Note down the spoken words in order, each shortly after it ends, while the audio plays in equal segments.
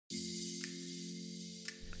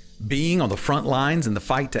Being on the front lines in the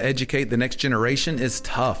fight to educate the next generation is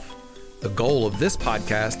tough. The goal of this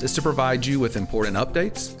podcast is to provide you with important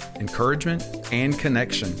updates, encouragement, and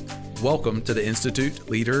connection. Welcome to the Institute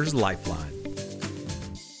Leaders Lifeline.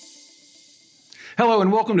 Hello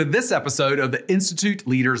and welcome to this episode of the Institute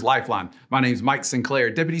Leaders Lifeline. My name is Mike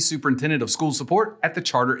Sinclair, Deputy Superintendent of School Support at the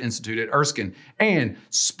Charter Institute at Erskine. And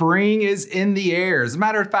spring is in the air. As a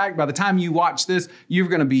matter of fact, by the time you watch this, you're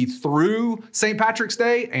going to be through St. Patrick's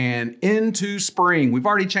Day and into spring. We've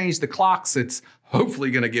already changed the clocks. It's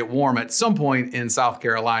hopefully going to get warm at some point in South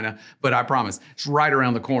Carolina, but I promise it's right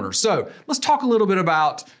around the corner. So let's talk a little bit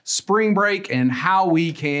about spring break and how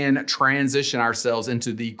we can transition ourselves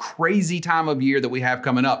into the crazy time of year that we have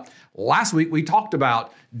coming up. Last week, we talked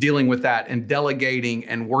about dealing with that and delegating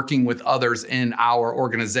and working with others in our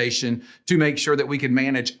organization to make sure that we can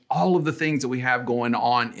manage all of the things that we have going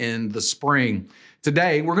on in the spring.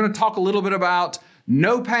 Today, we're going to talk a little bit about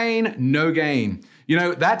no pain, no gain. You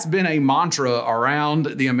know, that's been a mantra around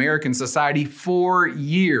the American society for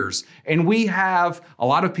years. And we have a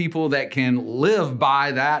lot of people that can live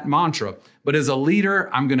by that mantra. But as a leader,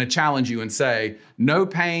 I'm going to challenge you and say, no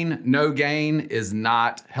pain, no gain is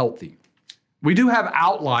not healthy. We do have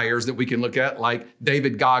outliers that we can look at, like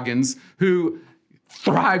David Goggins, who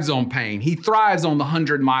thrives on pain. He thrives on the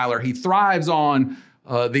 100-miler. He thrives on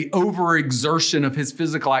the overexertion of his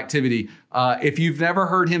physical activity. If you've never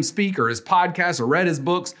heard him speak or his podcast or read his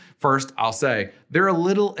books, first, I'll say they're a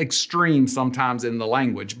little extreme sometimes in the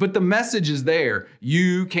language, but the message is there.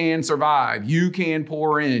 You can survive. You can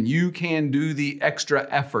pour in. You can do the extra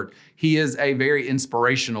effort. He is a very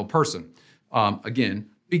inspirational person. Again,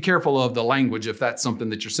 be careful of the language if that's something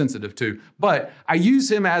that you're sensitive to. But I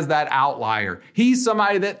use him as that outlier. He's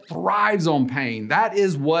somebody that thrives on pain. That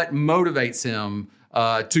is what motivates him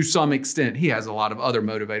to some extent. He has a lot of other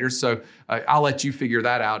motivators, so I'll let you figure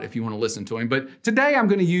that out if you want to listen to him. But today I'm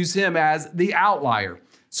going to use him as the outlier.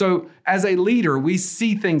 So as a leader, we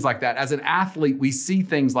see things like that. As an athlete, we see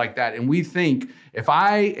things like that. And we think, if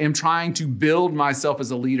I am trying to build myself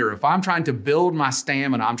as a leader, if I'm trying to build my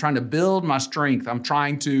stamina, I'm trying to build my strength, I'm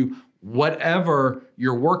trying to whatever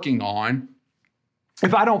you're working on,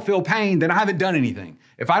 if I don't feel pain, then I haven't done anything.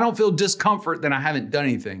 If I don't feel discomfort, then I haven't done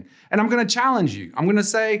anything. And I'm going to challenge you. I'm going to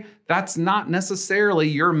say that's not necessarily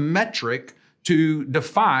your metric to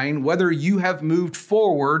define whether you have moved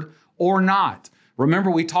forward or not.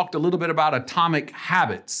 Remember, we talked a little bit about atomic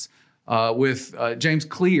habits with James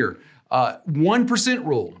Clear. 1%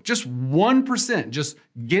 rule, just 1%, just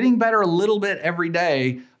getting better a little bit every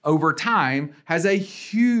day over time has a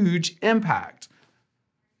huge impact.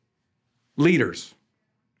 Leaders,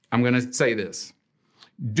 I'm going to say this.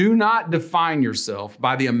 Do not define yourself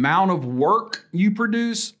by the amount of work you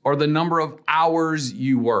produce or the number of hours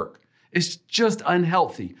you work. It's just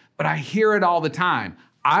unhealthy, but I hear it all the time.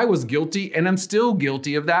 I was guilty and I'm still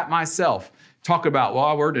guilty of that myself. Talk about, well,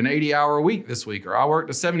 I worked an 80-hour week this week, or I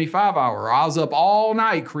worked a 75-hour, or I was up all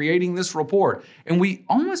night creating this report. And we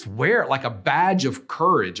almost wear it like a badge of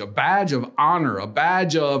courage, a badge of honor, a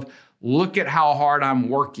badge of, look at how hard I'm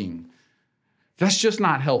working. That's just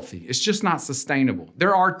not healthy. It's just not sustainable.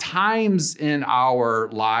 There are times in our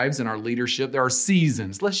lives, in our leadership, there are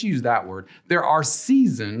seasons. Let's use that word. There are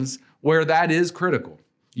seasons where that is critical.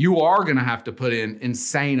 You are going to have to put in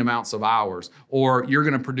insane amounts of hours, or you're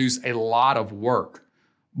going to produce a lot of work.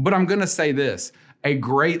 But I'm going to say this, a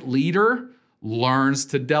great leader learns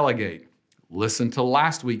to delegate. Listen to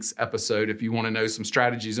last week's episode if you want to know some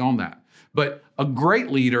strategies on that. But a great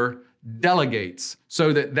leader delegates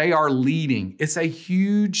so that they are leading. It's a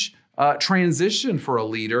huge transition for a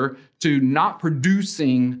leader to not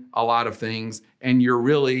producing a lot of things, and you're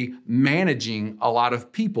really managing a lot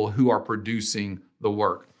of people who are producing the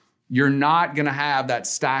work. You're not going to have that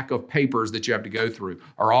stack of papers that you have to go through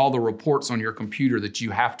or all the reports on your computer that you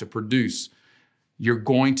have to produce. You're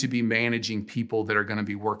going to be managing people that are going to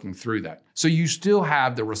be working through that. So you still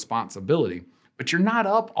have the responsibility, but you're not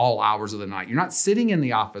up all hours of the night. You're not sitting in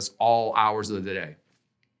the office all hours of the day.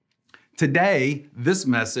 Today, this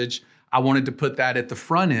message, I wanted to put that at the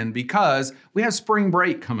front end because we have spring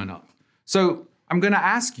break coming up. So I'm going to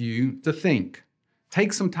ask you to think,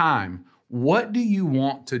 take some time. What do you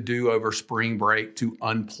want to do over spring break to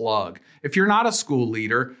unplug? If you're not a school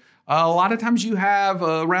leader, a lot of times you have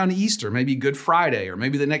around Easter, maybe Good Friday, or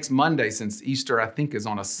maybe the next Monday, since Easter, I think, is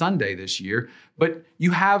on a Sunday this year, but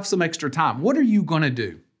you have some extra time. What are you going to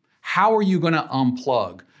do? How are you going to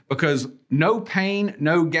unplug? Because no pain,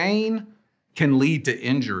 no gain can lead to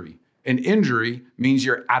injury. And injury means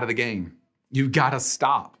you're out of the game. You've got to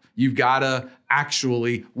stop. You've got to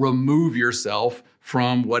actually remove yourself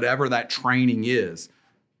from whatever that training is.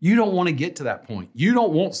 You don't want to get to that point. You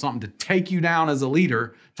don't want something to take you down as a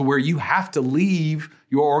leader to where you have to leave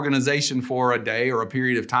your organization for a day or a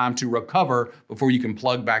period of time to recover before you can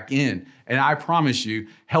plug back in. And I promise you,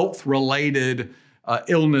 health-related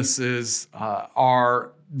illnesses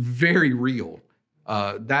are very real.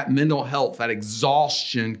 That mental health, that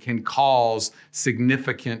exhaustion can cause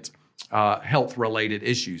significant health-related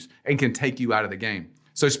issues and can take you out of the game.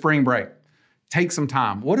 So spring break, take some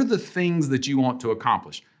time. What are the things that you want to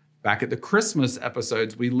accomplish? Back at the Christmas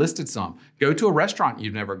episodes, we listed some. Go to a restaurant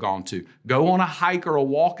you've never gone to. Go on a hike or a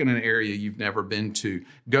walk in an area you've never been to.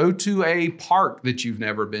 Go to a park that you've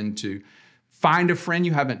never been to. Find a friend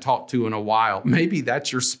you haven't talked to in a while. Maybe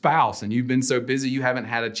that's your spouse and you've been so busy you haven't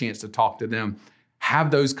had a chance to talk to them.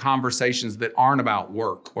 Have those conversations that aren't about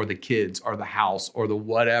work or the kids or the house or the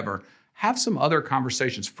whatever. Have some other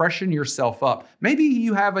conversations. Freshen yourself up. Maybe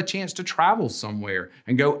you have a chance to travel somewhere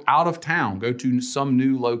and go out of town, go to some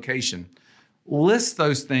new location. List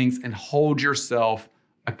those things and hold yourself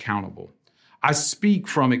accountable. I speak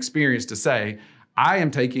from experience to say, I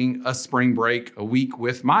am taking a spring break a week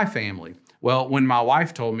with my family. Well, when my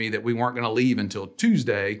wife told me that we weren't going to leave until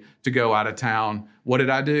Tuesday to go out of town, what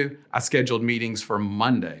did I do? I scheduled meetings for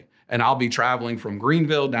Monday, and I'll be traveling from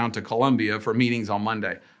Greenville down to Columbia for meetings on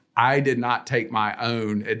Monday. I did not take my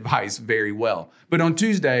own advice very well. But on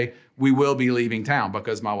Tuesday, we will be leaving town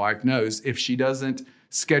because my wife knows if she doesn't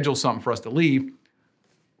schedule something for us to leave,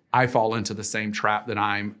 I fall into the same trap that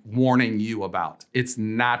I'm warning you about. It's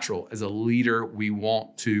natural. As a leader, we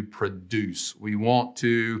want to produce. We want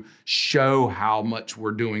to show how much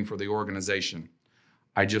we're doing for the organization.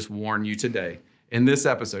 I just warn you today in this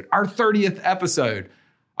episode, our 30th episode.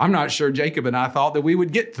 I'm not sure Jacob and I thought that we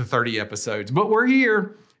would get to 30 episodes, but we're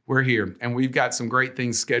here. We're here, and we've got some great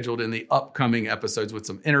things scheduled in the upcoming episodes with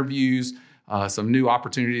some interviews, some new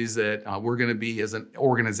opportunities that we're going to be as an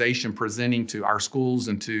organization presenting to our schools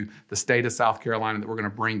and to the state of South Carolina that we're going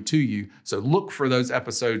to bring to you. So look for those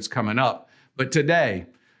episodes coming up. But today,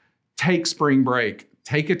 take spring break.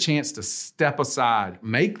 Take a chance to step aside.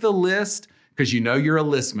 Make the list because you know you're a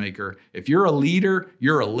list maker. If you're a leader,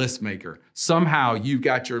 you're a list maker. Somehow you've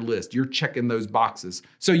got your list. You're checking those boxes.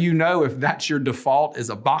 So you know if that's your default as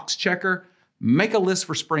a box checker, make a list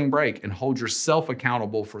for spring break and hold yourself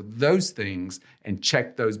accountable for those things and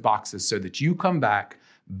check those boxes so that you come back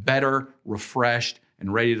better, refreshed,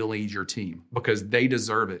 and ready to lead your team because they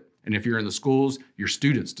deserve it. And if you're in the schools, your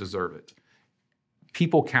students deserve it.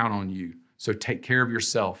 People count on you. So take care of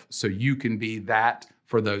yourself so you can be that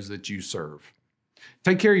for those that you serve.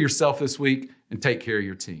 Take care of yourself this week and take care of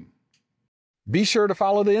your team. Be sure to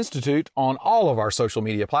follow the Institute on all of our social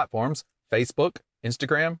media platforms, Facebook,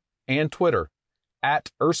 Instagram, and Twitter.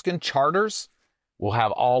 At Erskine Charters, we'll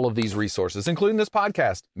have all of these resources, including this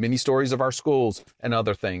podcast, mini stories of our schools, and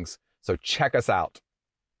other things. So check us out.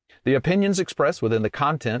 The opinions expressed within the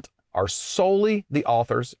content are solely the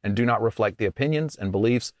authors and do not reflect the opinions and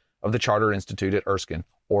beliefs of the Charter Institute at Erskine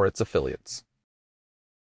or its affiliates.